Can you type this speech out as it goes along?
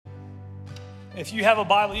If you have a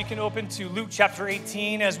Bible, you can open to Luke chapter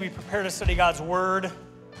 18 as we prepare to study God's Word.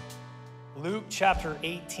 Luke chapter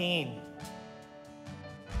 18.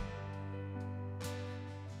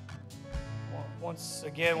 Once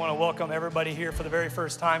again, I want to welcome everybody here for the very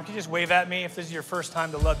first time. Can you just wave at me if this is your first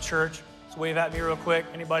time to Love Church? Just wave at me real quick.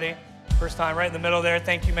 Anybody? First time, right in the middle there.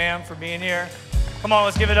 Thank you, ma'am, for being here. Come on,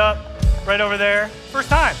 let's give it up. Right over there. First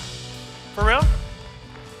time. For real?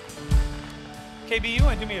 KB, you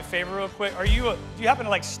want to do me a favor real quick? Do you happen to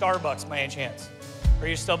like Starbucks by any chance? Are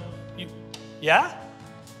you still, yeah?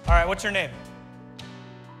 All right, what's your name?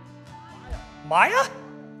 Maya?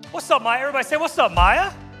 What's up, Maya? Everybody say, what's up,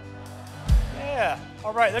 Maya? Yeah,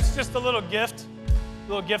 all right, that's just a little gift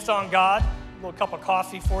on God, a little cup of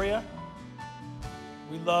coffee for you.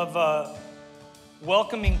 We love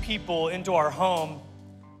welcoming people into our home.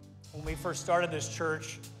 When we first started this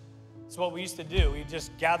church, it's what we used to do. We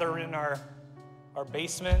just gather in our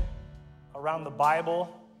basement around the Bible,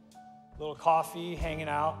 a little coffee, hanging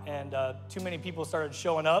out, and too many people started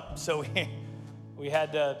showing up, so we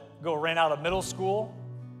had to go rent out a middle school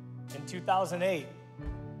in 2008.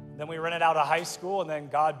 Then we rented out a high school, and then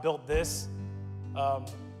God built this.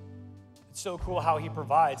 It's so cool how he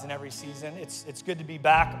provides in every season. It's good to be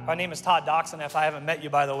back. My name is Todd Doxzon, if I haven't met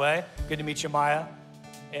you, by the way. Good to meet you, Maya.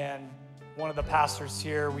 And one of the pastors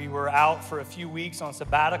here, we were out for a few weeks on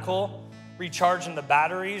sabbatical, recharging the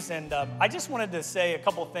batteries, and I just wanted to say a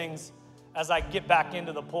couple things as I get back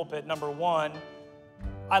into the pulpit. Number one,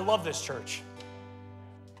 I love this church.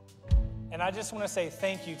 And I just want to say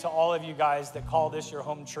thank you to all of you guys that call this your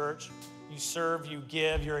home church. You serve, you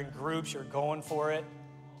give, you're in groups, you're going for it.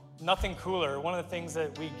 Nothing cooler. One of the things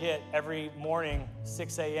that we get every morning,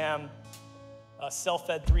 6 a.m.,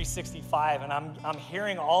 self-fed 365, and I'm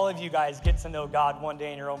hearing all of you guys get to know God one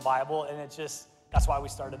day in your own Bible, and that's why we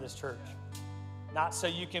started this church. Not so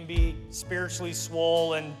you can be spiritually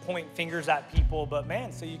swole and point fingers at people, but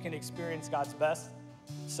man, so you can experience God's best.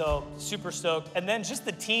 So super stoked. And then just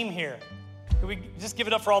the team here. Can we just give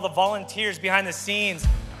it up for all the volunteers behind the scenes,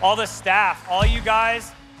 all the staff, all you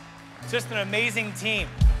guys, just an amazing team.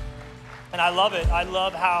 And I love it. I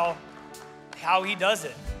love how he does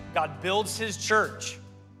it. God builds his church.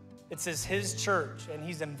 It's his church, and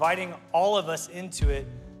he's inviting all of us into it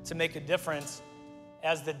to make a difference.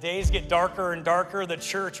 As the days get darker and darker, the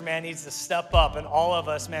church, man, needs to step up. And all of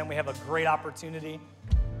us, man, we have a great opportunity.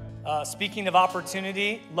 Speaking of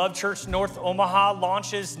opportunity, Love Church North Omaha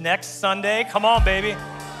launches next Sunday. Come on, baby.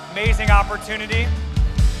 Amazing opportunity.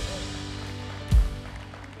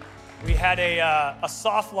 We had a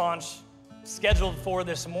soft launch scheduled for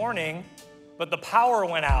this morning, but the power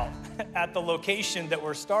went out at the location that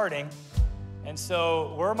we're starting. And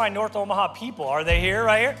so where are my North Omaha people? Are they here,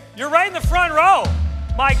 right here? You're right in the front row.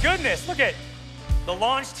 My goodness, look at the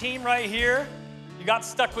launch team right here. You got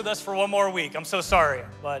stuck with us for one more week. I'm so sorry,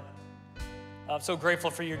 but I'm so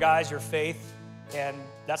grateful for you guys, your faith, and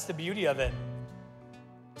that's the beauty of it.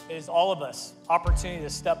 It is all of us, opportunity to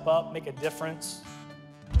step up, make a difference.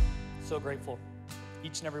 So grateful,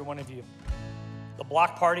 each and every one of you. The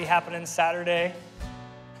block party happening Saturday.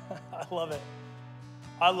 I love it.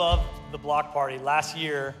 I love the block party. Last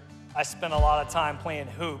year, I spent a lot of time playing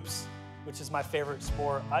hoops, which is my favorite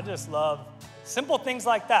sport. I just love simple things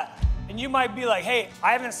like that. And you might be like, hey,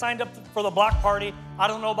 I haven't signed up for the block party. I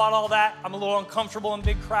don't know about all that. I'm a little uncomfortable in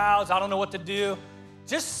big crowds. I don't know what to do.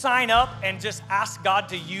 Just sign up and just ask God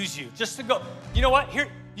to use you. Just to go, you know what? Here,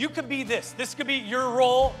 you could be this. This could be your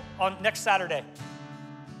role on next Saturday.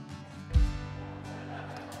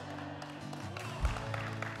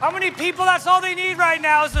 How many people, that's all they need right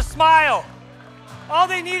now is a smile. All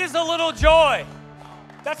they need is a little joy.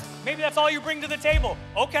 Maybe that's all you bring to the table.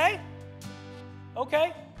 Okay.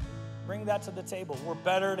 Bring that to the table. We're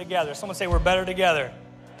better together. Someone say we're better together.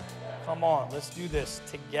 Come on, let's do this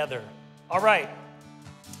together. All right.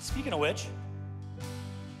 Speaking of which,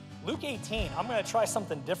 Luke 18, I'm going to try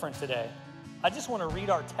something different today. I just want to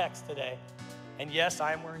read our text today. And yes,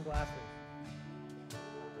 I am wearing glasses.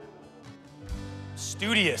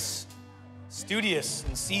 Studious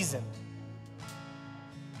and seasoned.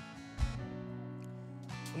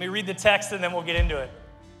 Let me read the text and then we'll get into it.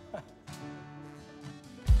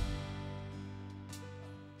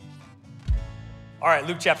 All right,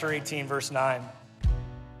 Luke chapter 18, verse 9.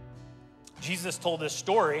 Jesus told this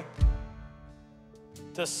story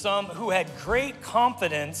to some who had great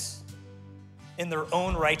confidence in their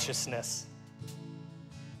own righteousness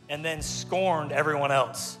and then scorned everyone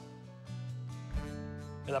else.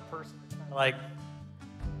 That person is kind of like,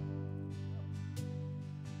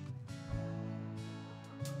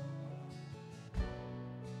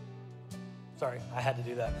 sorry, I had to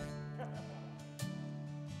do that.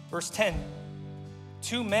 Verse 10,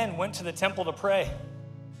 2 men went to the temple to pray.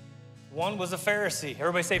 One was a Pharisee.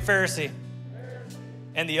 Everybody say Pharisee.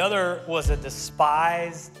 And the other was a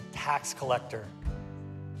despised tax collector.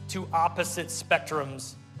 2 opposite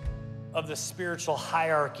spectrums of the spiritual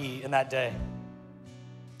hierarchy in that day.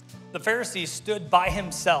 The Pharisee stood by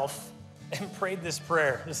himself and prayed this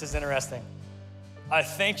prayer. This is interesting. I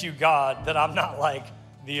thank you, God, that I'm not like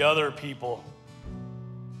the other people.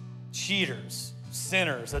 Cheaters,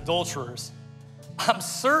 sinners, adulterers. I'm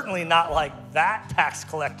certainly not like that tax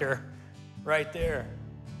collector right there.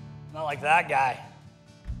 Not like that guy.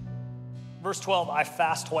 Verse 12, I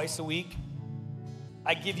fast twice a week.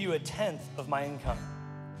 I give you 1/10 of my income.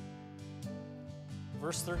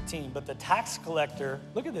 Verse 13, but the tax collector,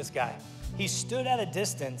 look at this guy. He stood at a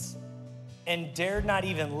distance and dared not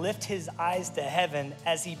even lift his eyes to heaven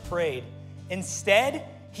as he prayed. Instead,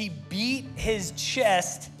 he beat his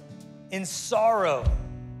chest in sorrow,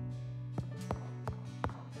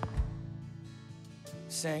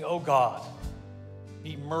 saying, oh God,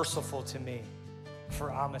 be merciful to me,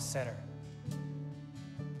 for I'm a sinner.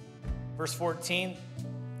 Verse 14,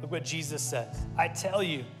 look what Jesus says. I tell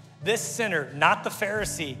you, this sinner, not the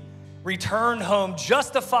Pharisee, returned home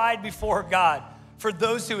justified before God. For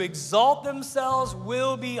those who exalt themselves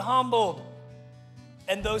will be humbled,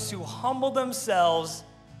 and those who humble themselves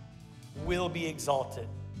will be exalted.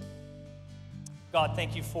 God,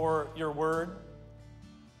 thank you for your word.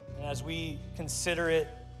 And as we consider it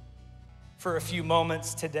for a few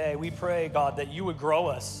moments today, we pray, God, that you would grow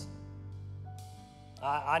us.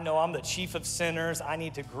 I know I'm the chief of sinners. I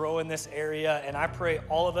need to grow in this area. And I pray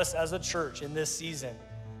all of us as a church in this season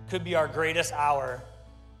could be our greatest hour.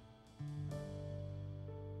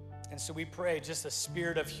 And so we pray just a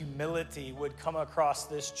spirit of humility would come across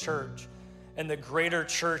this church and the greater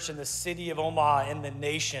church in the city of Omaha and the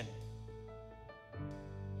nation.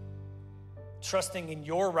 Trusting in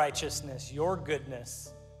your righteousness, your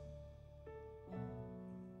goodness.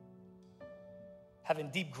 Having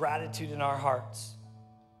deep gratitude in our hearts.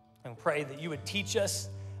 And pray that you would teach us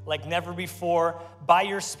like never before. By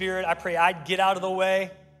your Spirit, I pray I'd get out of the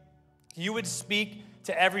way. You would speak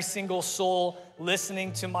to every single soul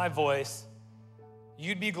listening to my voice.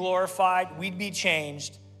 You'd be glorified. We'd be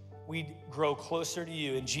changed. We'd grow closer to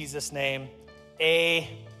you. In Jesus' name,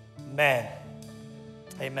 amen.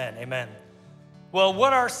 Amen, amen. Well,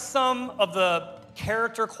 what are some of the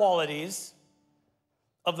character qualities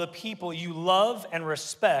of the people you love and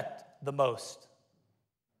respect the most?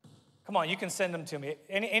 Come on, you can send them to me.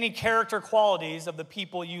 Any character qualities of the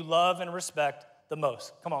people you love and respect the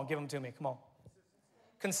most? Come on, give them to me. Come on.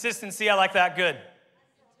 Consistency, I like that. Good.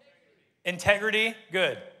 Integrity,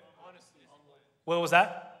 good. What was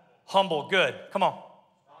that? Humble, good. Come on.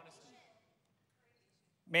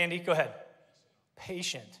 Mandy, go ahead.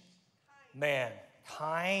 Patient. Man.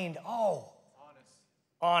 Kind. Oh.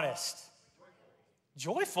 Honest.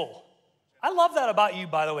 Joyful. I love that about you,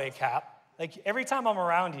 by the way, Cap. Like every time I'm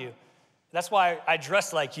around you, that's why I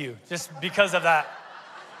dress like you, just because of that.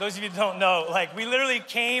 Those of you who don't know, like we literally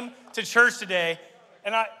came to church today,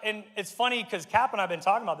 and it's funny because Cap and I have been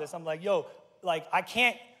talking about this. I'm like, yo, like I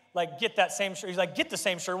can't like get that same shirt. He's like, get the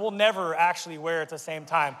same shirt. We'll never actually wear it at the same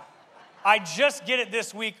time. I just get it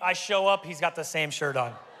this week. I show up, he's got the same shirt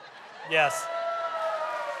on. Yes.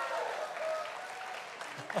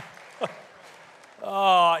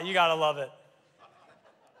 Oh, you gotta love it.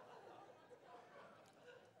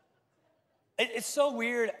 It's so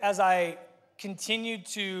weird as I continue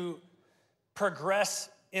to progress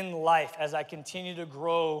in life, as I continue to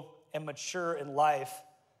grow and mature in life,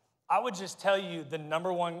 I would just tell you the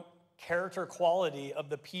number one character quality of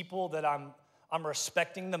the people that I'm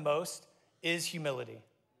respecting the most is humility.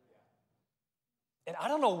 And I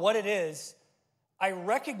don't know what it is. I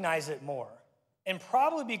recognize it more. And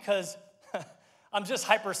probably because I'm just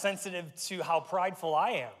hypersensitive to how prideful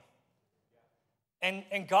I am.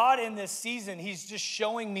 And God in this season, he's just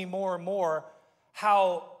showing me more and more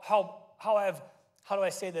how do I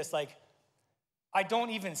say this? Like, I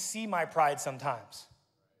don't even see my pride sometimes.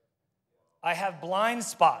 I have blind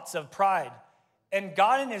spots of pride. And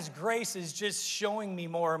God in his grace is just showing me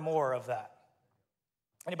more and more of that.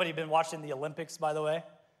 Anybody been watching the Olympics, by the way?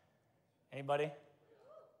 Anybody?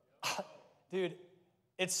 Dude,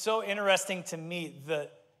 it's so interesting to me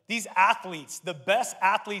these athletes, the best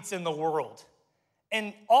athletes in the world,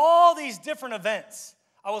 and all these different events.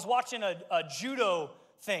 I was watching a judo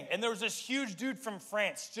thing, and there was this huge dude from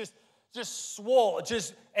France, just swole,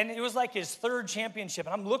 and it was like his third championship.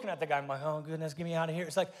 And I'm looking at the guy, I'm like, oh goodness, get me out of here.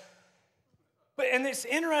 It's like, and it's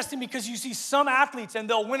interesting because you see some athletes and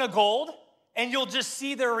they'll win a gold, and you'll just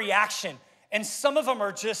see their reaction. And some of them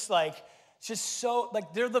are just so,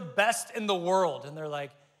 they're the best in the world. And they're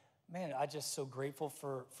like, man, I'm just so grateful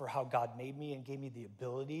for how God made me and gave me the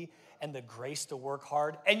ability and the grace to work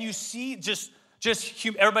hard. And you see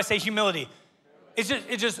everybody say humility.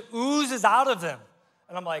 It just oozes out of them.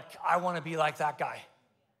 And I'm like, I want to be like that guy.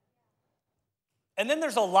 And then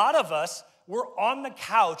there's a lot of us, we're on the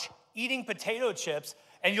couch eating potato chips,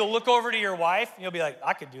 and you'll look over to your wife, and you'll be like,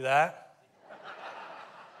 I could do that.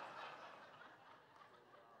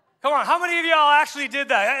 Come on, how many of y'all actually did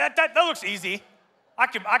that? That looks easy. I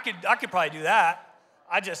could probably do that.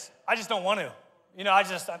 I just don't want to.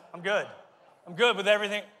 I'm good. I'm good with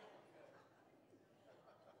everything.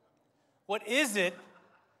 What is it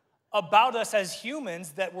about us as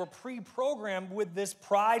humans that we're pre-programmed with this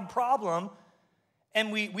pride problem,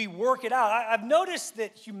 and we work it out? I've noticed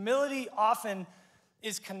that humility often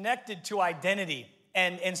is connected to identity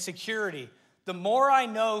and security. The more I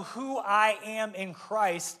know who I am in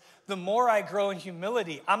Christ, the more I grow in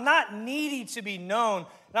humility. I'm not needy to be known,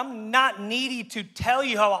 and I'm not needy to tell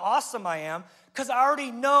you how awesome I am, because I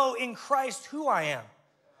already know in Christ who I am.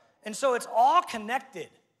 And so it's all connected.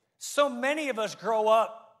 So many of us grow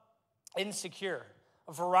up insecure,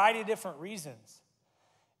 a variety of different reasons.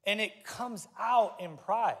 And it comes out in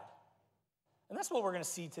pride. And that's what we're going to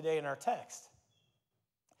see today in our text.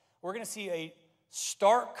 We're going to see a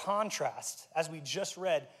stark contrast, as we just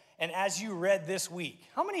read, and as you read this week.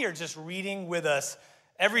 How many are just reading with us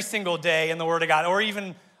every single day in the Word of God, or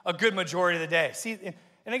even a good majority of the day? See,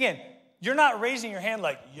 and again, you're not raising your hand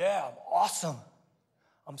like, yeah, I'm awesome.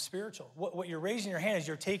 I'm spiritual. What you're raising your hand is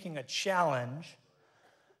you're taking a challenge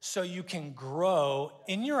so you can grow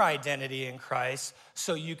in your identity in Christ,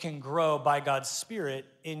 so you can grow by God's Spirit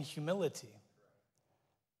in humility.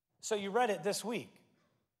 So you read it this week.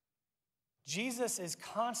 Jesus is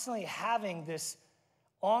constantly having this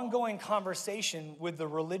ongoing conversation with the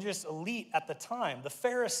religious elite at the time, the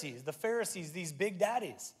Pharisees, these big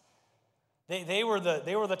daddies. They were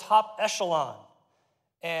the top echelon.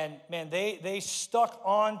 And man, they stuck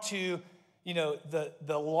on to,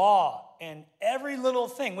 the law and every little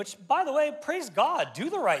thing, which, by the way, praise God, do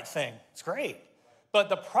the right thing. It's great. But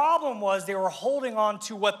the problem was they were holding on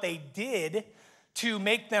to what they did to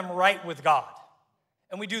make them right with God.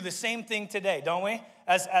 And we do the same thing today, don't we?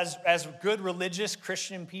 As good religious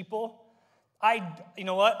Christian people. You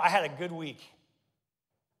know what? I had a good week.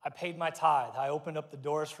 I paid my tithe. I opened up the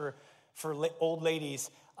doors for old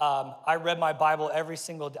ladies. I read my Bible every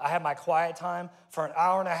single day. I had my quiet time for an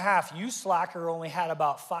hour and a half. You slacker only had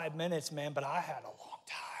about 5 minutes, man, but I had a long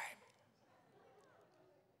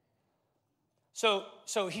time.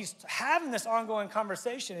 So he's having this ongoing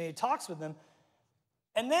conversation, and he talks with them.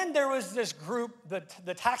 And then there was this group,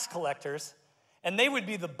 the tax collectors, and they would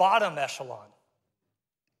be the bottom echelon.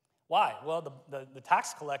 Why? Well, the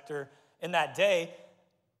tax collector in that day,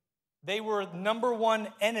 they were number one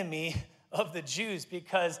enemy of the Jews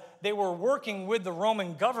because they were working with the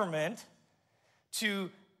Roman government to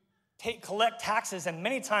collect taxes, and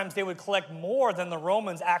many times they would collect more than the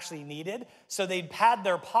Romans actually needed, so they'd pad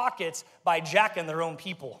their pockets by jacking their own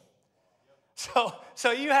people.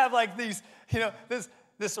 So you have like these,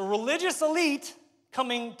 this religious elite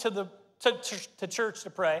coming to church to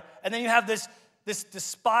pray, and then you have this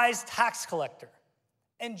despised tax collector.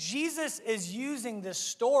 And Jesus is using this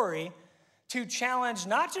story to challenge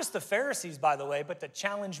not just the Pharisees, by the way, but to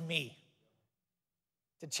challenge me,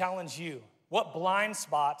 to challenge you. What blind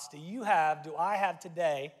spots do I have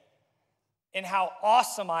today in how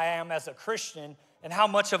awesome I am as a Christian and how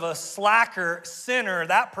much of a slacker sinner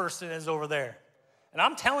that person is over there? And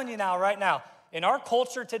I'm telling you now, right now, in our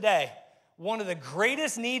culture today, one of the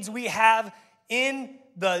greatest needs we have in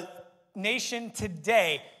the nation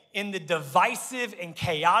today, in the divisive and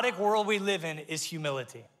chaotic world we live in, is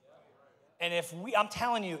humility. And I'm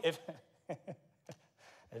telling you, if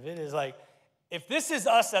this is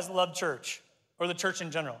us as Love Church, or the church in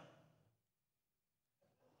general,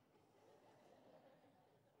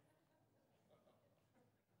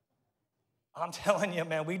 I'm telling you,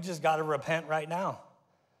 man, we just got to repent right now.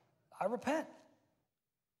 I repent.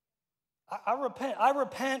 I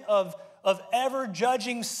repent of ever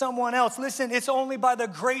judging someone else. Listen, it's only by the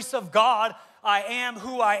grace of God I am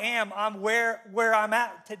who I am. I'm where I'm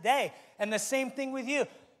at today. And the same thing with you.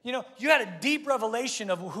 You had a deep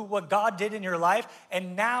revelation of what God did in your life,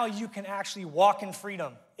 and now you can actually walk in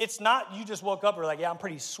freedom. It's not you just woke up and were like, yeah, I'm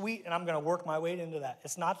pretty sweet, and I'm going to work my way into that.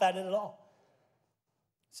 It's not that at all.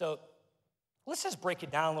 So let's just break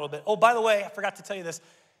it down a little bit. Oh, by the way, I forgot to tell you this.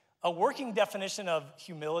 A working definition of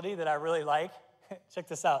humility that I really like, check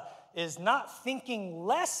this out, is not thinking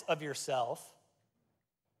less of yourself,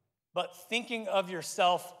 but thinking of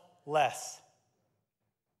yourself less.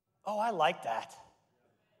 Oh, I like that.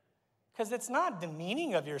 Because it's not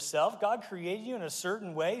demeaning of yourself. God created you in a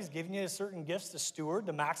certain way. He's given you certain gifts to steward,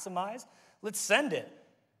 to maximize. Let's send it.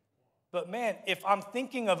 But man, if I'm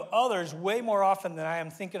thinking of others way more often than I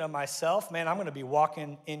am thinking of myself, man, I'm going to be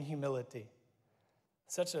walking in humility.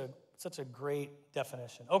 Such a great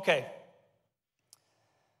definition. Okay.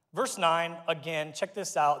 Verse 9, again, check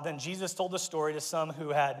this out. Then Jesus told the story to some who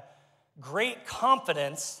had great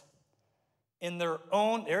confidence in their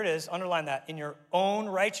own, there it is, underline that, in your own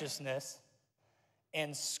righteousness,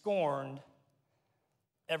 and scorned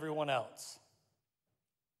everyone else.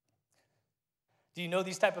 Do you know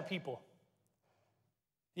these type of people?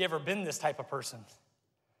 You ever been this type of person?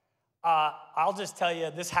 I'll just tell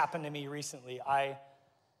you, this happened to me recently. I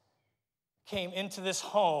came into this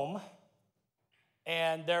home,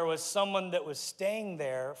 and there was someone that was staying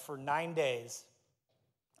there for 9 days.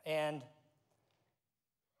 And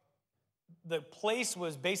the place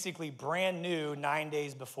was basically brand new 9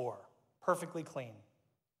 days before, perfectly clean.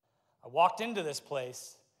 I walked into this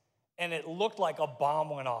place, and it looked like a bomb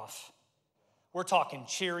went off. We're talking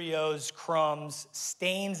Cheerios, crumbs,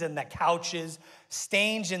 stains in the couches,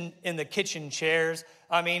 stains in the kitchen chairs.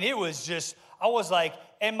 I mean, it was just, I was like,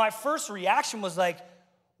 and my first reaction was like,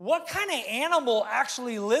 what kind of animal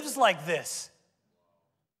actually lives like this?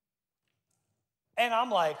 And I'm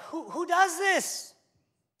like, who does this?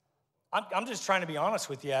 I'm just trying to be honest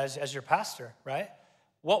with you as your pastor, right?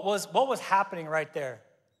 What was happening right there?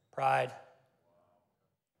 Pride.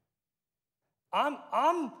 I'm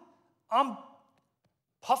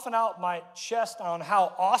puffing out my chest on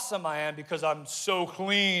how awesome I am because I'm so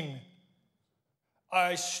clean.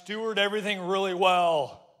 I steward everything really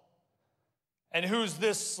well. And who's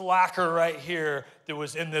this slacker right here that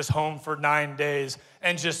was in this home for 9 days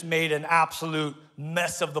and just made an absolute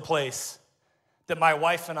mess of the place? That my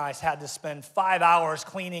wife and I had to spend 5 hours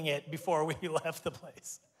cleaning it before we left the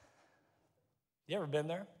place. You ever been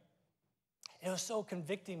there? It was so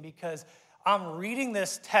convicting because I'm reading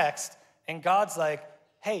this text and God's like,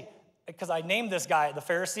 hey, because I named this guy, the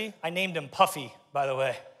Pharisee, I named him Puffy, by the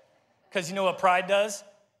way. Because you know what pride does?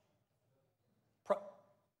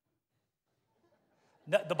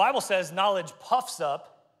 The Bible says knowledge puffs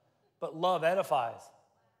up, but love edifies.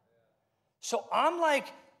 So I'm like,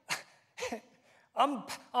 I'm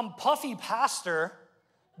puffy pastor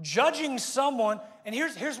judging someone, and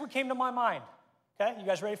here's what came to my mind. Okay, you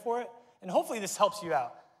guys ready for it? And hopefully this helps you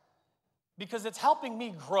out because it's helping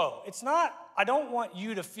me grow. It's not, I don't want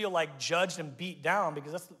you to feel like judged and beat down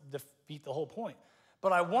because that's defeat the whole point.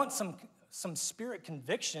 But I want some spirit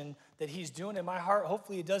conviction that he's doing in my heart.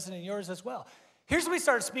 Hopefully he does it in yours as well. Here's what he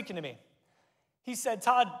started speaking to me. He said,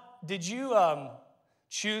 Todd, did you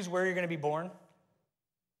choose where you're going to be born? I'm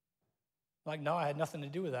like, no, I had nothing to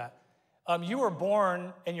do with that. You were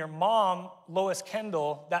born, and your mom, Lois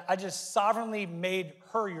Kendall, that I just sovereignly made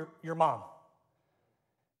her your mom.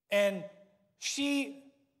 And she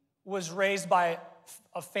was raised by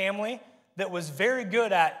a family that was very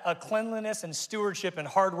good at cleanliness and stewardship and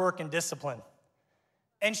hard work and discipline.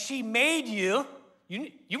 And she made you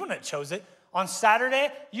wouldn't have chose it. On Saturday,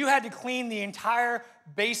 you had to clean the entire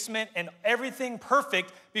basement and everything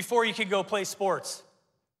perfect before you could go play sports.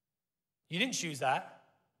 You didn't choose that.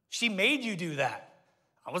 She made you do that.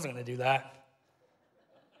 I wasn't going to do that.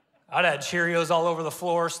 I'd had Cheerios all over the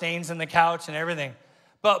floor, stains in the couch and everything.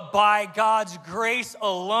 But by God's grace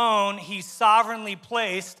alone, he sovereignly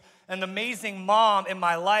placed an amazing mom in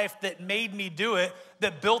my life that made me do it,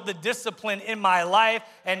 that built the discipline in my life,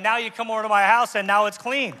 and now you come over to my house and now it's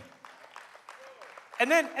clean. And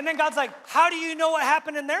then God's like, how do you know what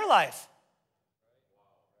happened in their life?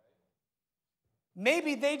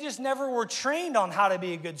 Maybe they just never were trained on how to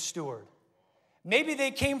be a good steward. Maybe they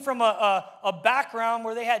came from a background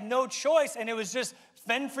where they had no choice and it was just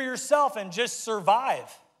fend for yourself and just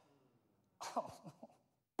survive. Oh.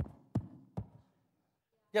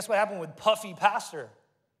 Guess what happened with Puffy Pastor?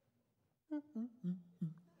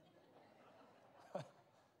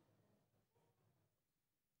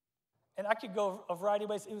 And I could go a variety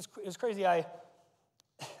of ways. It was crazy. I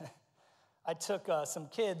took some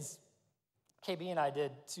kids, KB and I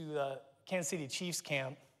did, to the Kansas City Chiefs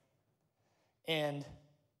camp. And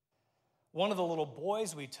one of the little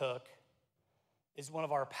boys we took is one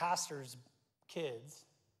of our pastor's kids.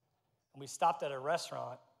 And we stopped at a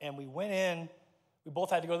restaurant, and we went in. We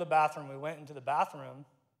both had to go to the bathroom. We went into the bathroom,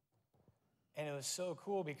 and it was so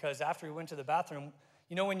cool because after we went to the bathroom,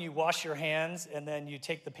 you know when you wash your hands and then you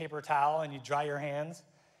take the paper towel and you dry your hands?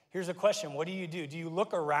 Here's a question. What do? Do you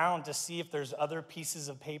look around to see if there's other pieces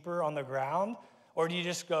of paper on the ground? Or do you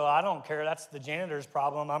just go, I don't care, that's the janitor's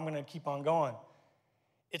problem, I'm going to keep on going?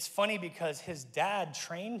 It's funny because his dad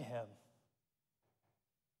trained him.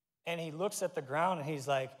 And he looks at the ground and he's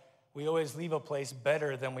like, we always leave a place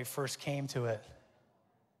better than we first came to it.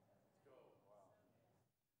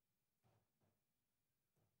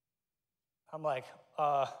 I'm like,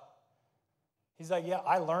 he's like, yeah,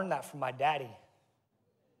 I learned that from my daddy.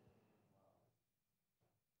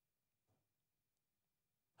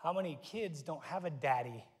 How many kids don't have a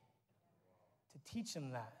daddy to teach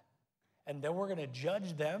them that? And then we're going to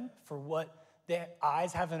judge them for what their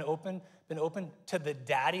eyes haven't been open to the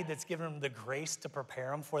daddy that's given them the grace to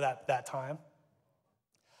prepare them for that time.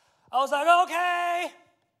 I was like, okay.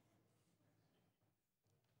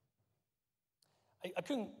 I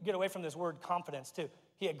couldn't get away from this word confidence too.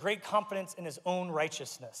 He had great confidence in his own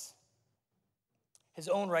righteousness. His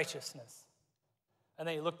own righteousness. And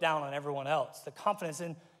then he looked down on everyone else. The confidence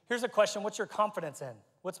in, here's a question, what's your confidence in?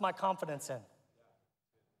 What's my confidence in?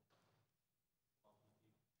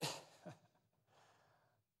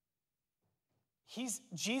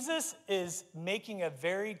 Jesus is making a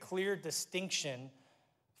very clear distinction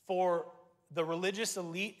for the religious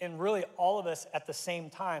elite and really all of us at the same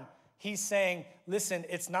time. He's saying, listen,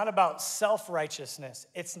 it's not about self-righteousness.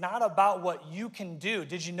 It's not about what you can do.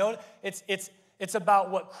 Did you know? It's about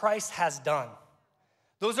what Christ has done.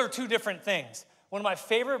 Those are two different things. One of my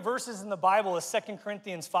favorite verses in the Bible is 2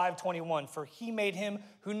 Corinthians 5:21. For he made him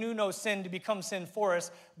who knew no sin to become sin for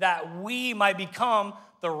us, that we might become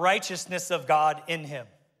the righteousness of God in him.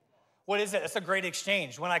 What is it? It's a great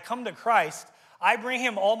exchange. When I come to Christ, I bring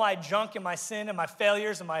him all my junk and my sin and my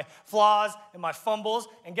failures and my flaws and my fumbles,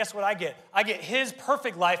 and guess what I get? I get his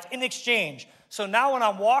perfect life in exchange. So now when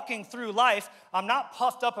I'm walking through life, I'm not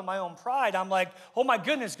puffed up in my own pride. I'm like, oh my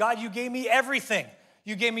goodness, God, you gave me everything.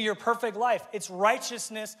 You gave me your perfect life. It's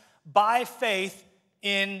righteousness by faith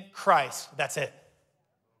in Christ. That's it.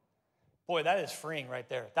 Boy, that is freeing right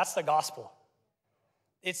there. That's the gospel.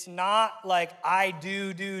 It's not like I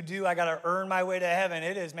do. I got to earn my way to heaven.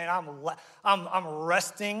 It is, man, I'm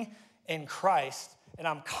resting in Christ, and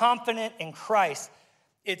I'm confident in Christ.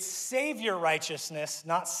 It's Savior righteousness,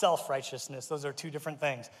 not self-righteousness. Those are two different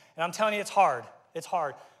things. And I'm telling you, it's hard. It's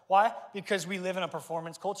hard. Why? Because we live in a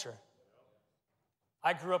performance culture.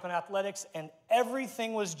 I grew up in athletics, and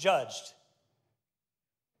everything was judged.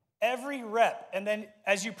 Every rep. And then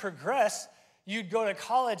as you progress, you'd go to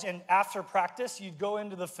college, and after practice, you'd go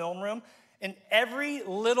into the film room, and every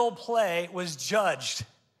little play was judged.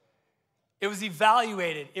 It was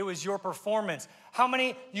evaluated. It was your performance. How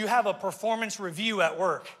many, you have a performance review at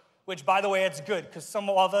work, which, by the way, it's good, because some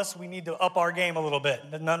of us, we need to up our game a little bit.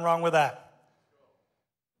 There's nothing wrong with that.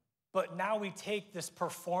 But now we take this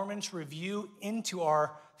performance review into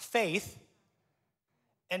our faith,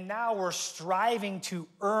 and now we're striving to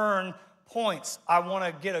earn points. I want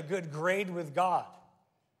to get a good grade with God.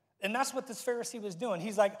 And that's what this Pharisee was doing.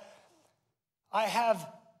 He's like, I have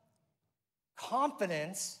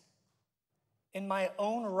confidence in my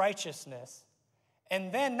own righteousness.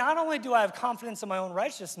 And then not only do I have confidence in my own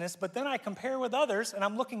righteousness, but then I compare with others, and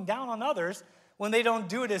I'm looking down on others when they don't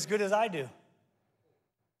do it as good as I do,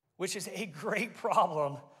 which is a great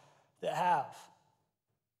problem to have.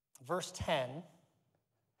 Verse 10.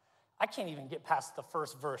 I can't even get past the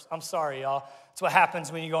first verse. I'm sorry, y'all. It's what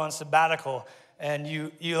happens when you go on sabbatical and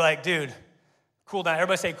you like, dude, cool down.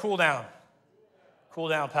 Everybody say, cool down. Cool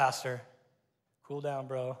down, pastor. Cool down,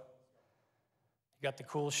 bro. You got the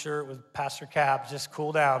cool shirt with pastor cap. Just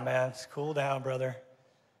cool down, man. Just cool down, brother.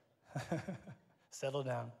 Settle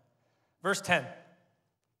down. Verse 10.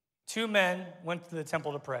 2 men went to the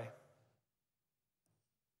temple to pray.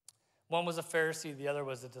 One was a Pharisee, the other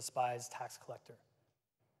was a despised tax collector.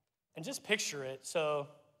 And just picture it. So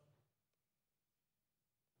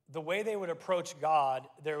the way they would approach God,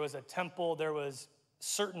 there was a temple, there was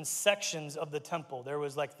certain sections of the temple. There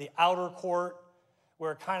was like the outer court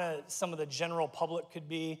where kind of some of the general public could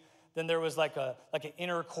be. Then there was like an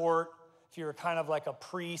inner court if you were kind of like a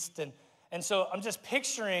priest. And so I'm just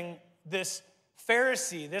picturing this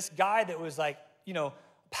Pharisee, this guy that was like,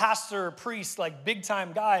 pastor, priest, like big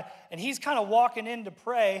time guy. And he's kind of walking in to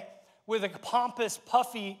pray with a pompous,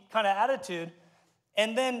 puffy kind of attitude.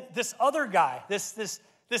 And then this other guy, this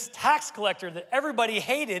tax collector that everybody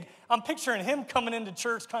hated, I'm picturing him coming into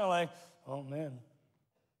church kind of like, oh, man.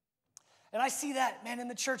 And I see that, man, in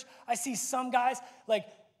the church. I see some guys like,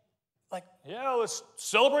 yeah, let's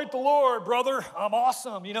celebrate the Lord, brother. I'm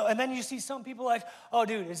awesome, And then you see some people like, oh,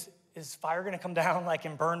 dude, is fire going to come down like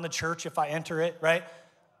and burn the church if I enter it, right?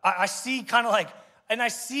 I see kind of like, and I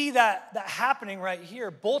see that happening right here,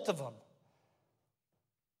 both of them.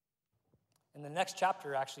 In the next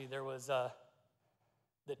chapter, actually, there was the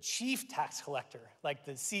chief tax collector, like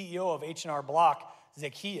the CEO of H&R Block,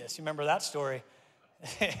 Zacchaeus. You remember that story?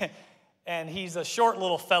 And he's a short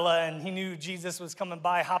little fella, and he knew Jesus was coming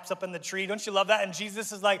by, hops up in the tree. Don't you love that? And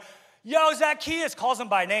Jesus is like, yo, Zacchaeus, calls him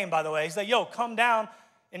by name, by the way. He's like, yo, come down,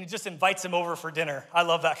 and he just invites him over for dinner. I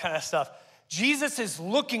love that kind of stuff. Jesus is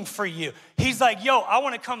looking for you. He's like, yo, I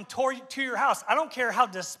want to come to your house. I don't care how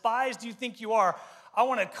despised you think you are. I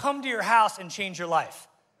want to come to your house and change your life.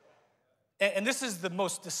 And this is the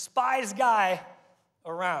most despised guy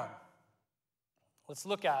around. Let's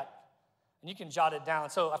look at, and you can jot it down.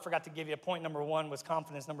 So I forgot to give you a point. Number 1 was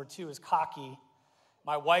confidence. Number 2 is cocky.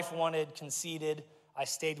 My wife wanted conceited. I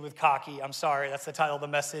stayed with cocky. I'm sorry, that's the title of the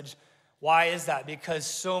message. Why is that? Because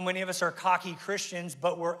so many of us are cocky Christians,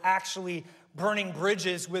 but we're actually burning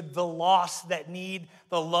bridges with the lost that need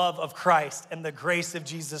the love of Christ and the grace of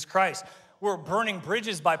Jesus Christ. We're burning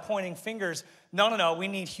bridges by pointing fingers. No. We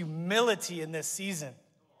need humility in this season.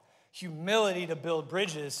 Humility to build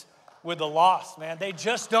bridges with the lost, man. They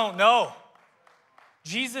just don't know.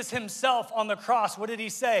 Jesus himself on the cross, what did he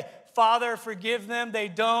say? Father, forgive them. They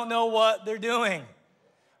don't know what they're doing.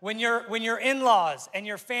 When your in-laws and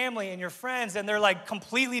your family and your friends and they're like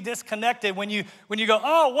completely disconnected, when you go,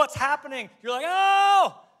 oh, what's happening? You're like,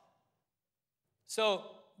 oh. So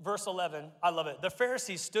verse 11, I love it. The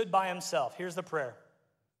Pharisee stood by himself. Here's the prayer.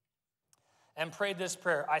 And prayed this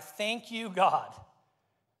prayer. I thank you, God,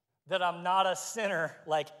 that I'm not a sinner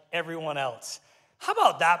like everyone else. How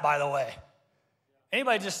about that, by the way?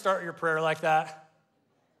 Anybody just start your prayer like that?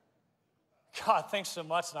 God, thanks so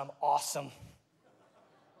much that I'm awesome.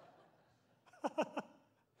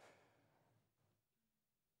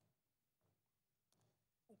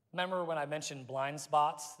 Remember when I mentioned blind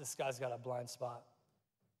spots? This guy's got a blind spot.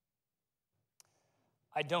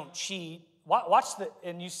 I don't cheat.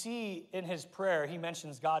 And you see in his prayer, he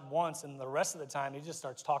mentions God once, and the rest of the time, he just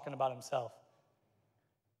starts talking about himself.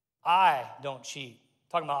 I don't cheat.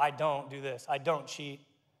 Talking about I don't do this. I don't cheat.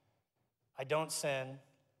 I don't sin.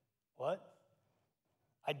 What?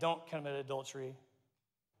 I don't commit adultery.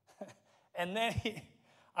 And then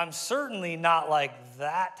I'm certainly not like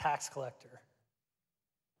that tax collector.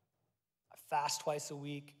 I fast twice a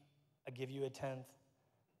week. I give you 1/10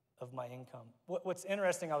 of my income. What's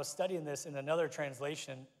interesting, I was studying this in another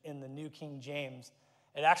translation in the New King James.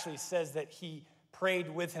 It actually says that he prayed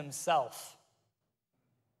with himself,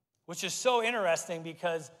 which is so interesting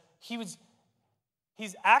because he's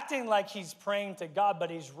acting like he's praying to God, but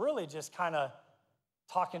he's really just kind of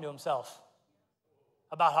talking to himself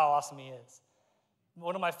about how awesome he is.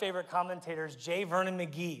 One of my favorite commentators, J. Vernon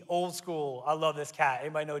McGee, old school. I love this cat.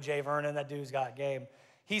 Anybody know J. Vernon? That dude's got game.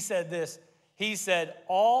 He said this. He said,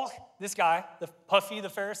 this guy, the Pkwy, the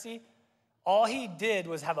Pharisee, all he did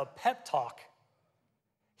was have a pep talk.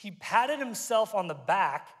 He patted himself on the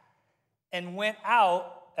back and went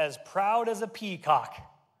out as proud as a peacock.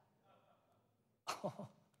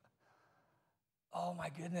 Oh my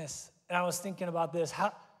goodness. And I was thinking about this.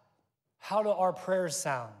 How do our prayers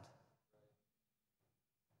sound?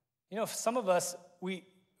 You know, some of us, we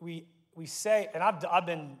say, and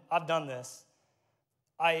I've done this.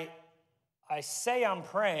 I say I'm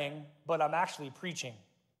praying, but I'm actually preaching.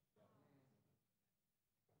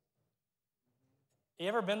 You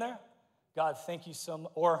ever been there? God, thank you so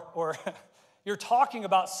much. Or you're talking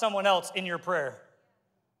about someone else in your prayer.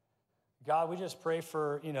 God, we just pray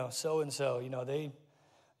for, so-and-so.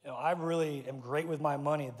 I really am great with my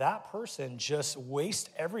money. That person just wastes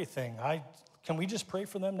everything. Can we just pray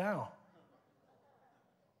for them now?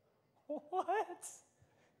 What?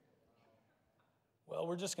 Well,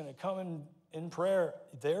 we're just going to come in prayer.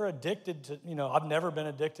 They're addicted to, I've never been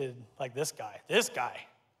addicted like this guy. This guy.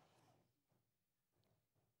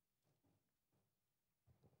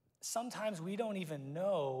 Sometimes we don't even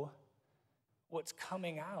know what's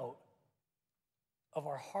coming out of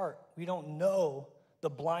our heart. We don't know the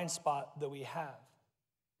blind spot that we have.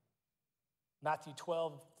 Matthew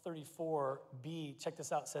 12:34b, check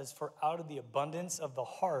this out, says, for out of the abundance of the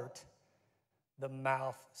heart, the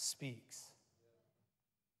mouth speaks.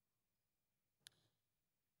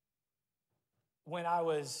 When I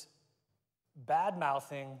was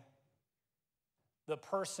bad-mouthing the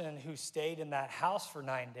person who stayed in that house for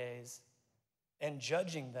 9 days and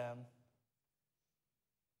judging them,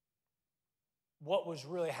 what was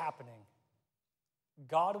really happening?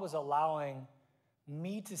 God was allowing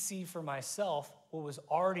me to see for myself what was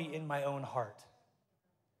already in my own heart.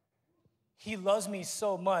 He loves me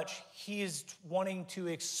so much, he is wanting to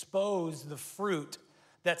expose the fruit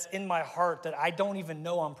that's in my heart that I don't even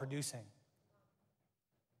know I'm producing.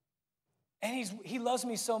 And he loves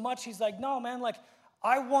me so much. He's like, no, man, like,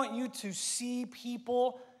 I want you to see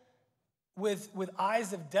people with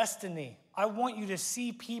eyes of destiny. I want you to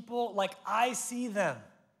see people like I see them.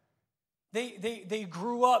 They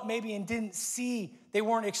grew up maybe and didn't see. They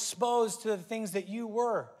weren't exposed to the things that you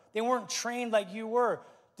were. They weren't trained like you were.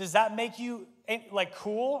 Does that make you like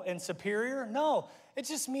cool and superior? No. It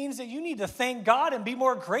just means that you need to thank God and be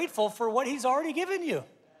more grateful for what he's already given you.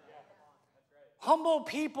 Humble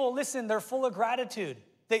people, listen, they're full of gratitude.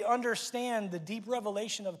 They understand the deep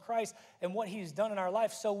revelation of Christ and what he's done in our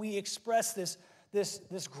life, so we express this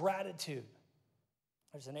gratitude.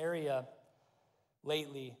 There's an area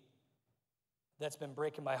lately that's been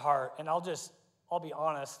breaking my heart, and I'll be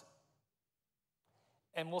honest,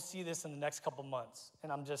 and we'll see this in the next couple months,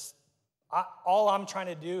 and all I'm trying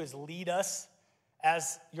to do is lead us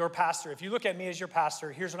as your pastor. If you look at me as your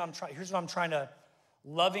pastor, here's what I'm trying to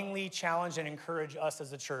lovingly challenge and encourage us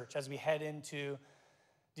as a church as we head into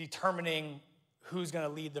determining who's going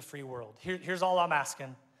to lead the free world. Here's all I'm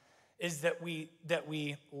asking, is that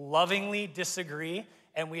we lovingly disagree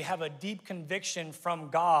and we have a deep conviction from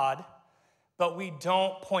God, but we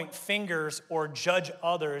don't point fingers or judge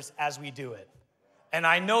others as we do it. And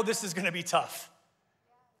I know this is going to be tough.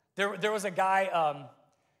 There was a guy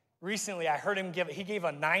recently, I heard him he gave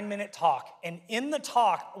a 9-minute talk. And in the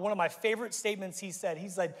talk, one of my favorite statements he said,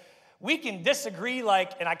 he's like, we can disagree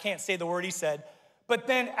and I can't say the word he said, but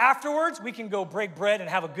then afterwards, we can go break bread and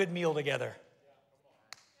have a good meal together.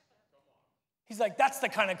 He's like, that's the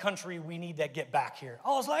kind of country we need to get back here.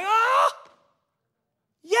 I was like,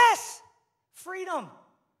 yes, freedom.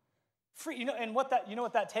 You know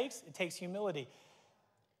what that takes? It takes humility.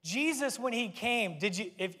 Jesus, when he came,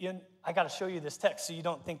 I got to show you this text so you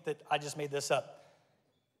don't think that I just made this up.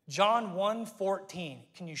 John 1:14.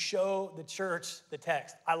 Can you show the church the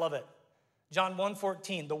text? I love it. John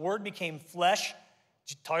 1:14. The Word became flesh,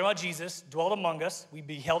 talking about Jesus, dwelt among us. We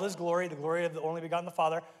beheld his glory, the glory of the only begotten of the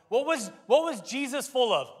Father. What was Jesus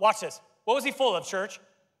full of? Watch this. What was he full of, church?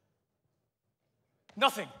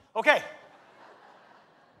 Nothing. Okay.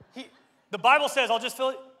 The Bible says, I'll just fill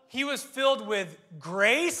it. He was filled with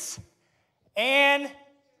grace and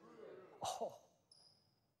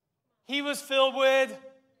he was filled with grace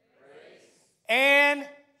and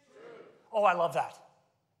truth. Oh, I love that.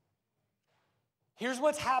 Here's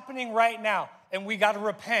what's happening right now, and we got to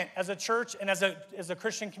repent as a church and as a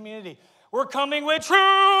Christian community. We're coming with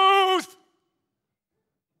truth.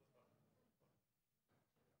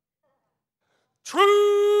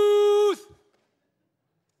 Truth.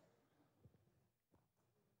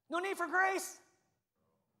 No need for grace.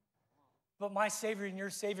 But my Savior and your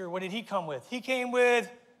Savior, what did he come with? He came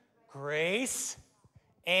with grace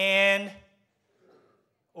and,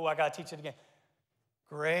 I got to teach it again.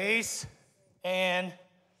 Grace and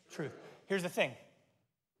truth. Here's the thing.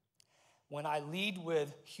 When I lead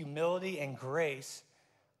with humility and grace,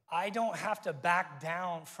 I don't have to back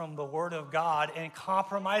down from the Word of God and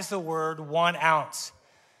compromise the Word 1 ounce.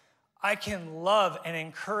 I can love and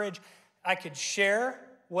encourage. I could share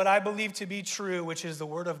what I believe to be true, which is the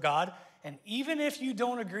Word of God. And even if you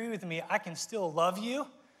don't agree with me, I can still love you,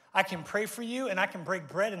 I can pray for you, and I can break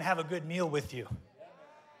bread and have a good meal with you.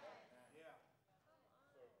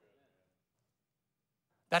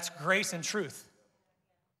 That's grace and truth.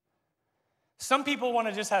 Some people want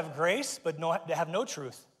to just have grace, but have no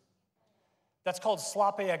truth. That's called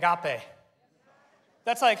slope agape.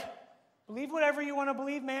 That's like, believe whatever you want to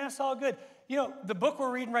believe, man, it's all good. You know, the book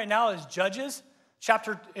we're reading right now is Judges.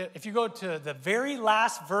 If you go to the very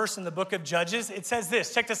last verse in the book of Judges, it says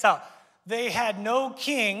this, check this out. They had no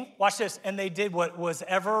king, watch this, and they did what was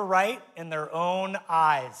ever right in their own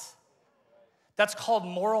eyes. That's called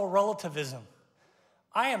moral relativism.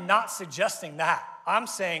 I am not suggesting that. I'm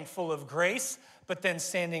saying full of grace, but then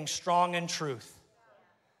standing strong in truth.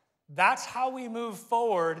 That's how we move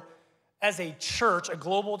forward as a church, a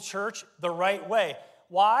global church, the right way.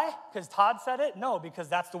 Why? Because Todd said it? No, because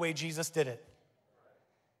that's the way Jesus did it.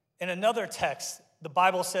 In another text, the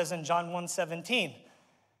Bible says in John 1:17,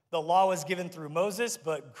 the law was given through Moses,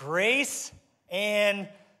 but grace and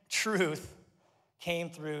truth came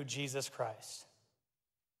through Jesus Christ.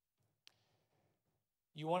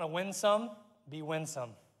 You want to win some? Be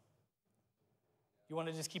winsome. You want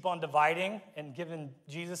to just keep on dividing and giving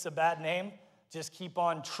Jesus a bad name? Just keep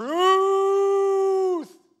on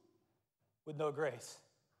truth with no grace.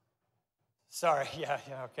 Sorry, yeah,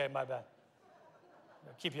 okay, my bad.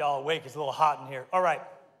 I'll keep you all awake. It's a little hot in here. All right.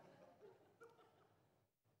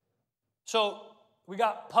 So we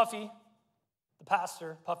got Puffy, the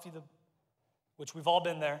pastor, which we've all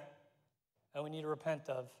been there, and we need to repent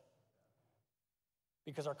of.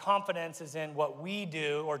 because our confidence is in what we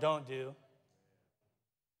do or don't do.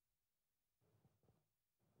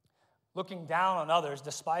 Looking down on others,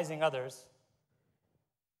 despising others.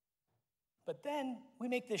 But then we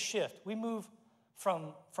make this shift. We move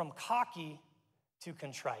from cocky to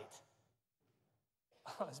contrite.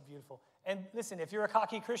 Oh, that's beautiful. And listen, if you're a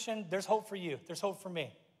cocky Christian, there's hope for you. There's hope for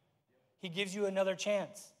me. He gives you another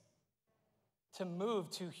chance to move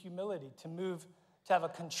to humility, to have a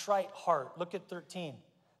contrite heart. Look at 13.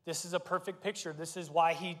 This is a perfect picture. This is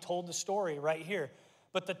why he told the story right here.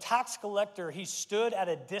 But the tax collector, he stood at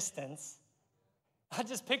a distance. I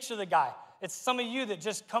just picture the guy. It's some of you that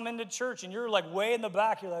just come into church and you're like way in the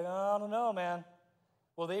back. You're like, oh, I don't know, man.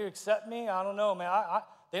 Will they accept me? I don't know, man.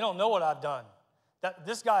 They don't know what I've done.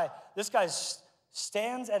 This guy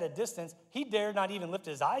stands at a distance. He dared not even lift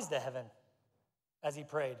his eyes to heaven as he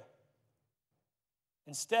prayed.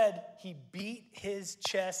 Instead, he beat his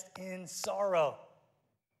chest in sorrow,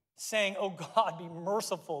 saying, oh God, be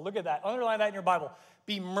merciful. Look at that. Underline that in your Bible.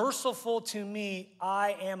 Be merciful to me.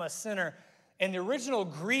 I am a sinner. In the original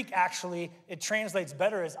Greek, actually, it translates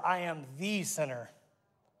better as I am the sinner.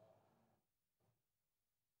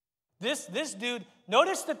 This dude,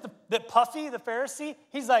 notice that that Pkwy, the Pharisee,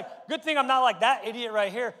 he's like, good thing I'm not like that idiot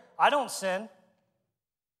right here. I don't sin.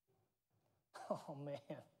 Oh,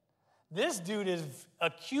 man. This dude is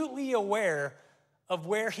acutely aware of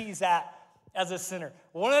where he's at as a sinner.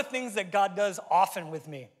 One of the things that God does often with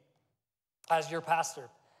me as your pastor,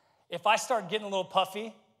 if I start getting a little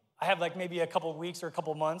puffy, I have like maybe a couple weeks or a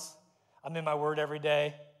couple months. I'm in my word every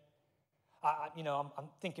day. I'm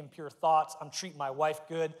thinking pure thoughts. I'm treating my wife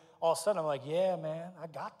good. All of a sudden, I'm like, yeah, man, I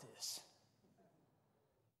got this.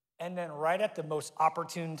 And then right at the most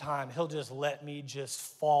opportune time, he'll just let me just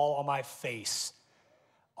fall on my face.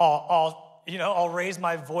 I'll raise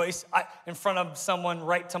my voice in front of someone,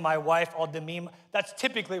 right to my wife. I'll demean. That's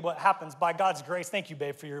typically what happens by God's grace. Thank you,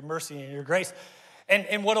 babe, for your mercy and your grace.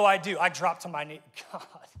 And what do? I drop to my knee. God.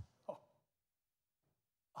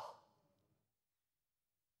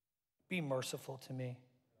 Be merciful to me.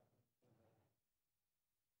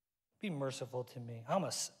 Be merciful to me.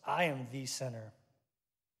 I am the sinner.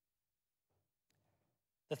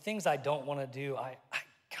 The things I don't want to do, I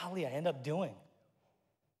end up doing.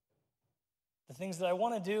 The things that I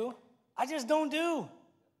want to do, I just don't do.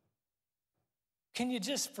 Can you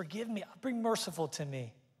just forgive me? Be merciful to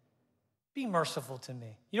me. Be merciful to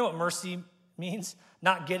me. You know what mercy means?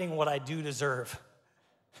 Not getting what I do deserve.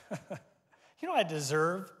 You know what I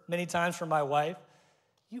deserve many times from my wife?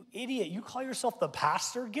 You idiot, you call yourself the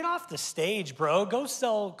pastor? Get off the stage, bro. Go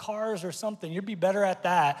sell cars or something. You'd be better at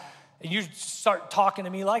that. And you start talking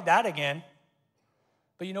to me like that again.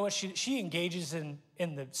 But you know what? She engages in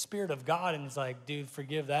the Spirit of God and is like, dude,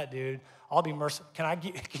 forgive that dude. I'll be merciful. Can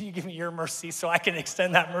you give me your mercy so I can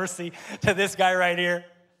extend that mercy to this guy right here?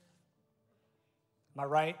 Am I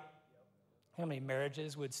right? How many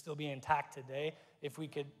marriages would still be intact today if we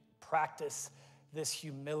could practice this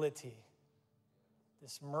humility,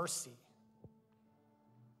 this mercy?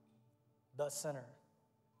 The sinner.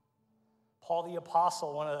 Paul the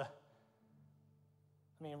Apostle,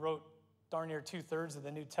 wrote darn near 2/3 of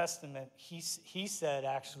the New Testament. He said,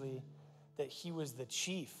 actually, that he was the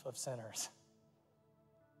chief of sinners.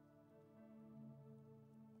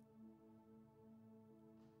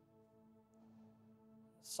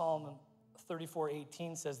 Psalm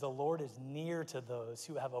 34:18 says, the Lord is near to those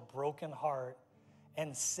who have a broken heart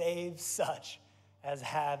and saves such as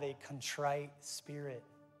have a contrite spirit.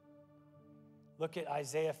 Look at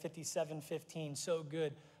Isaiah 57:15, so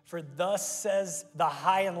good. For thus says the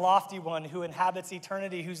high and lofty one who inhabits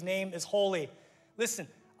eternity, whose name is holy. Listen,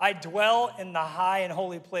 I dwell in the high and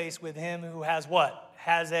holy place with him who has what?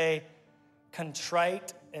 Has a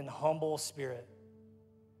contrite and humble spirit.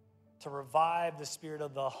 To revive the spirit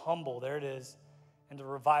of the humble, there it is, and to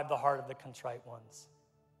revive the heart of the contrite ones.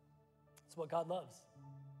 That's what God loves.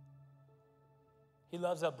 He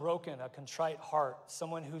loves a broken, a contrite heart,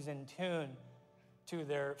 someone who's in tune to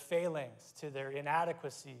their failings, to their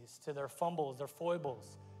inadequacies, to their fumbles, their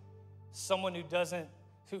foibles. Someone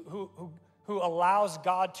who allows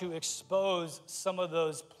God to expose some of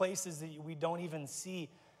those places that we don't even see,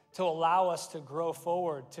 to allow us to grow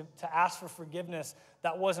forward, to ask for forgiveness.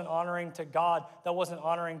 That wasn't honoring to God. That wasn't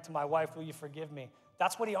honoring to my wife. Will you forgive me?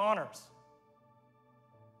 That's what he honors.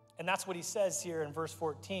 And that's what he says here in verse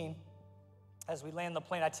 14. As we land the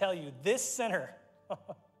plane, I tell you, this sinner,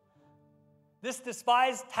 this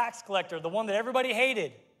despised tax collector, the one that everybody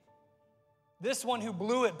hated, this one who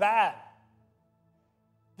blew it bad,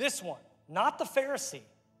 this one, not the Pharisee.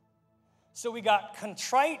 So we got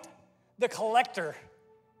contrite, the collector,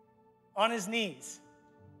 on his knees.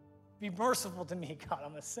 Be merciful to me, God,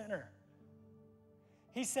 I'm a sinner.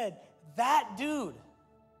 He said, that dude,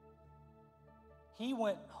 he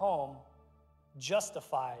went home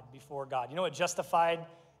justified before God. You know what justified,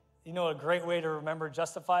 you know a great way to remember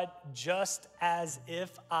justified? Just as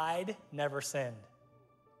if I'd never sinned.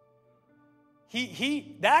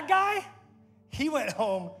 That guy, he went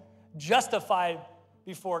home justified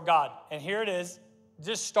before God. And here it is.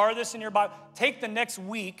 Just start this in your Bible. Take the next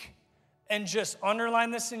week and just underline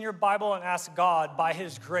this in your Bible and ask God, by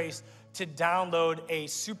his grace, to download a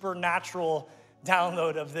supernatural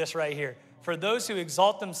download of this right here. For those who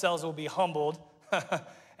exalt themselves will be humbled,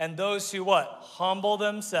 and those who what? Humble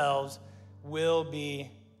themselves will be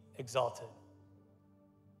exalted.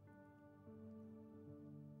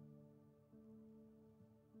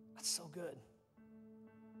 That's so good.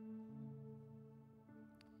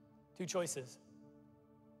 Two choices.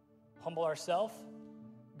 Humble ourselves,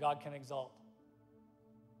 God can exalt.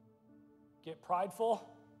 Get prideful,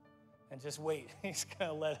 and just wait. He's going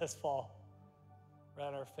to let us fall right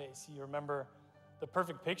on our face. You remember the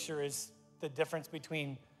perfect picture is the difference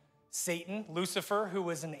between Satan, Lucifer, who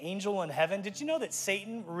was an angel in heaven. Did you know that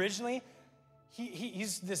Satan originally,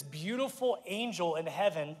 he's this beautiful angel in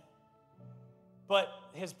heaven, but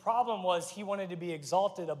his problem was he wanted to be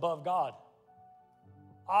exalted above God.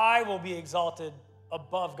 I will be exalted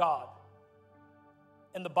above God.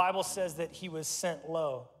 And the Bible says that he was sent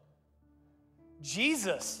low.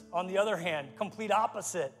 Jesus, on the other hand, complete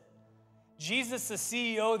opposite. Jesus, the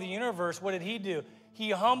CEO of the universe, what did he do? He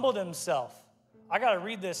humbled himself. I got to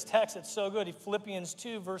read this text. It's so good. Philippians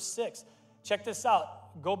 2, verse 6. Check this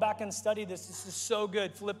out. Go back and study this. This is so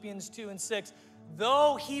good. Philippians 2 and 6.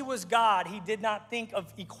 Though he was God, he did not think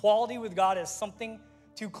of equality with God as something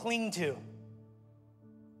to cling to.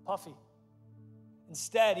 Puffy.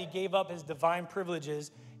 Instead, he gave up his divine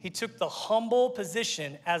privileges. He took the humble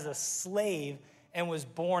position as a slave and was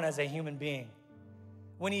born as a human being.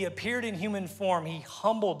 When he appeared in human form, he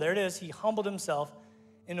humbled himself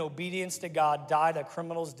in obedience to God, died a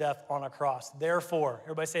criminal's death on a cross. Therefore,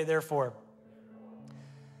 everybody say therefore.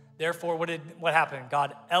 Therefore, what happened?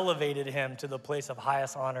 God elevated him to the place of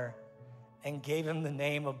highest honor and gave him the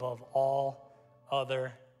name above all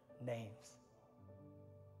other names.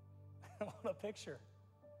 What a picture.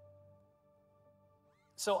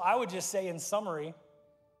 So I would just say in summary,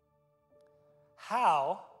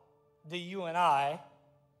 how do you and I,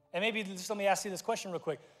 and maybe just let me ask you this question real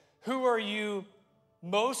quick. Who are you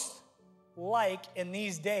most like in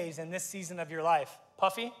these days, in this season of your life?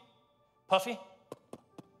 Puffy? Puffy?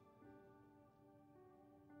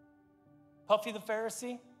 Puffy the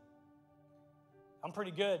Pharisee? I'm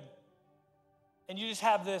pretty good. And you just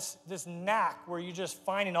have this knack where you're just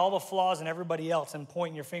finding all the flaws in everybody else and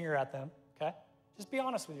pointing your finger at them, okay? Just be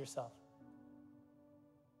honest with yourself.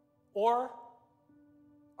 Or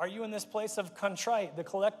are you in this place of contrite, the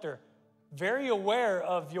collector, very aware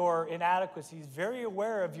of your inadequacies, very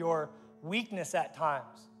aware of your weakness at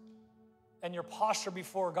times, and your posture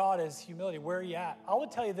before God is humility? Where are you at? I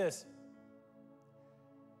would tell you this.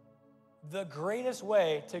 The greatest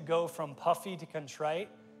way to go from puffy to contrite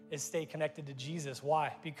is stay connected to Jesus.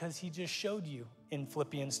 Why? Because he just showed you in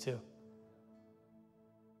Philippians 2.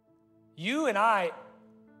 You and I,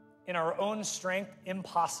 in our own strength,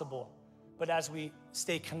 impossible. But as we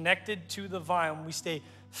stay connected to the vine, we stay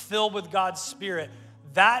filled with God's Spirit,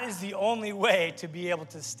 that is the only way to be able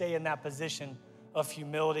to stay in that position of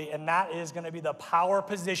humility. And that is going to be the power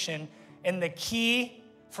position. And the key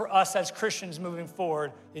for us as Christians moving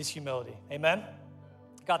forward is humility. Amen?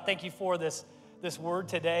 God, thank you for this word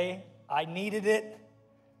today. I needed it,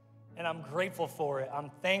 and I'm grateful for it. I'm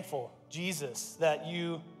thankful, Jesus, that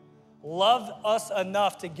you loved us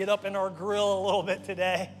enough to get up in our grill a little bit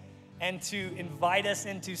today and to invite us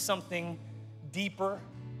into something deeper,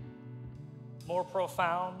 more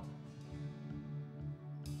profound.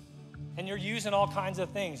 And you're using all kinds of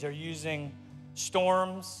things. You're using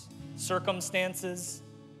storms, circumstances,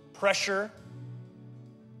 pressure,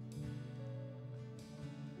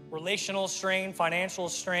 relational strain, financial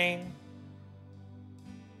strain.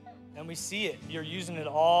 And we see it. You're using it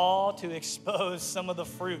all to expose some of the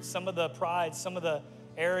fruit, some of the pride, some of the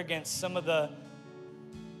arrogance, some of the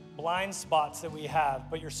blind spots that we have.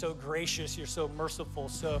 But you're so gracious, you're so merciful.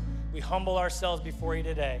 So we humble ourselves before you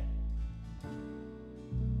today.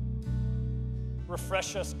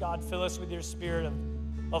 Refresh us, God. Fill us with your spirit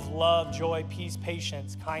of love, joy, peace,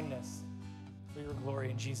 patience, kindness, for your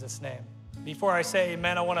glory in Jesus' name. Before I say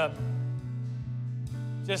amen, I want to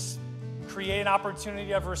just create an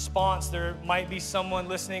opportunity of response. There might be someone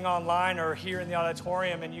listening online or here in the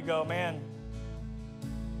auditorium, and you go, man,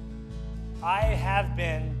 I have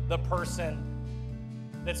been the person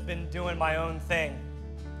that's been doing my own thing.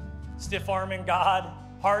 Stiff-arming God,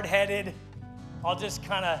 hard-headed. I'll just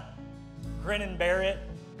kind of grin and bear it.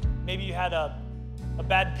 Maybe you had a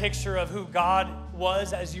bad picture of who God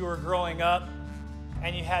was as you were growing up,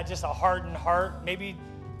 and you had just a hardened heart. Maybe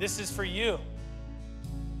this is for you.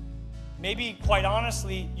 Maybe, quite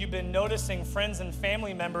honestly, you've been noticing friends and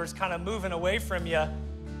family members kind of moving away from you,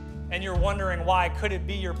 and you're wondering why. Could it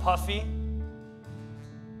be you're puffy?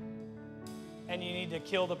 And you need to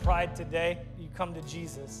kill the pride today. You come to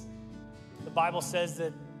Jesus. The Bible says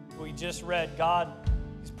that we just read, God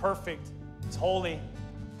is perfect. He's holy.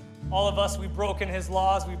 All of us, we've broken his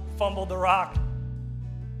laws. We've fumbled the rock.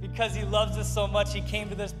 Because he loves us so much, he came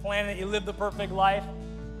to this planet. He lived the perfect life.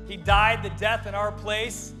 He died the death in our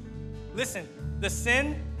place. Listen, the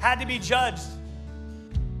sin had to be judged.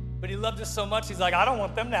 But he loved us so much, he's like, I don't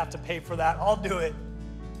want them to have to pay for that. I'll do it.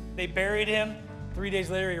 They buried him. 3 days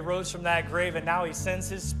later, he rose from that grave, and now he sends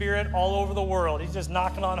his spirit all over the world. He's just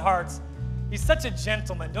knocking on hearts. He's such a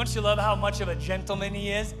gentleman. Don't you love how much of a gentleman he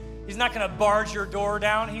is? He's not going to barge your door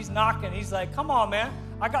down. He's knocking. He's like, come on, man.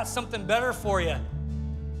 I got something better for you.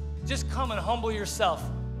 Just come and humble yourself.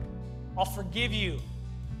 I'll forgive you.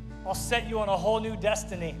 I'll set you on a whole new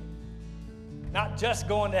destiny. Not just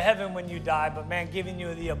going to heaven when you die, but, man, giving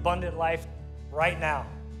you the abundant life right now.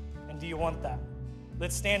 And do you want that?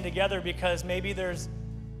 Let's stand together, because maybe there's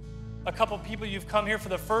a couple people you've come here for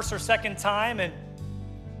the first or second time, and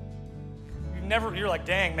you're like,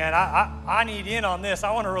 dang, man, I need in on this.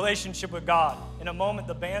 I want a relationship with God. In a moment,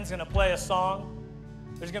 the band's going to play a song.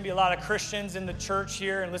 There's going to be a lot of Christians in the church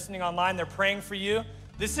here and listening online. They're praying for you.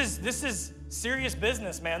 This is serious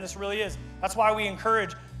business, man. This really is. That's why we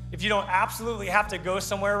encourage, if you don't absolutely have to go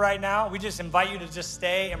somewhere right now, we just invite you to just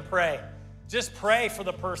stay and pray. Just pray for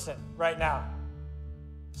the person right now.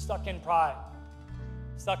 Stuck in pride,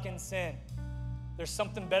 stuck in sin. There's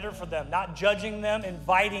something better for them. Not judging them,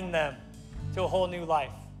 inviting them to a whole new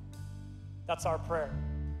life. That's our prayer.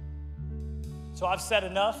 So I've said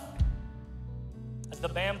enough. As the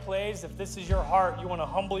band plays, if this is your heart, you want to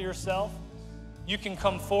humble yourself, you can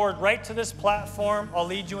come forward right to this platform. I'll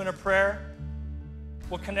lead you in a prayer.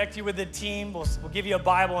 We'll connect you with the team. We'll give you a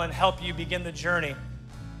Bible and help you begin the journey.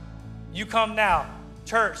 You come now.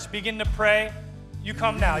 Church, begin to pray. You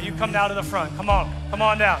come now. You come now to the front. Come on. Come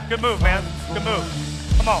on down. Good move, man. Good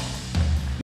move. Come on.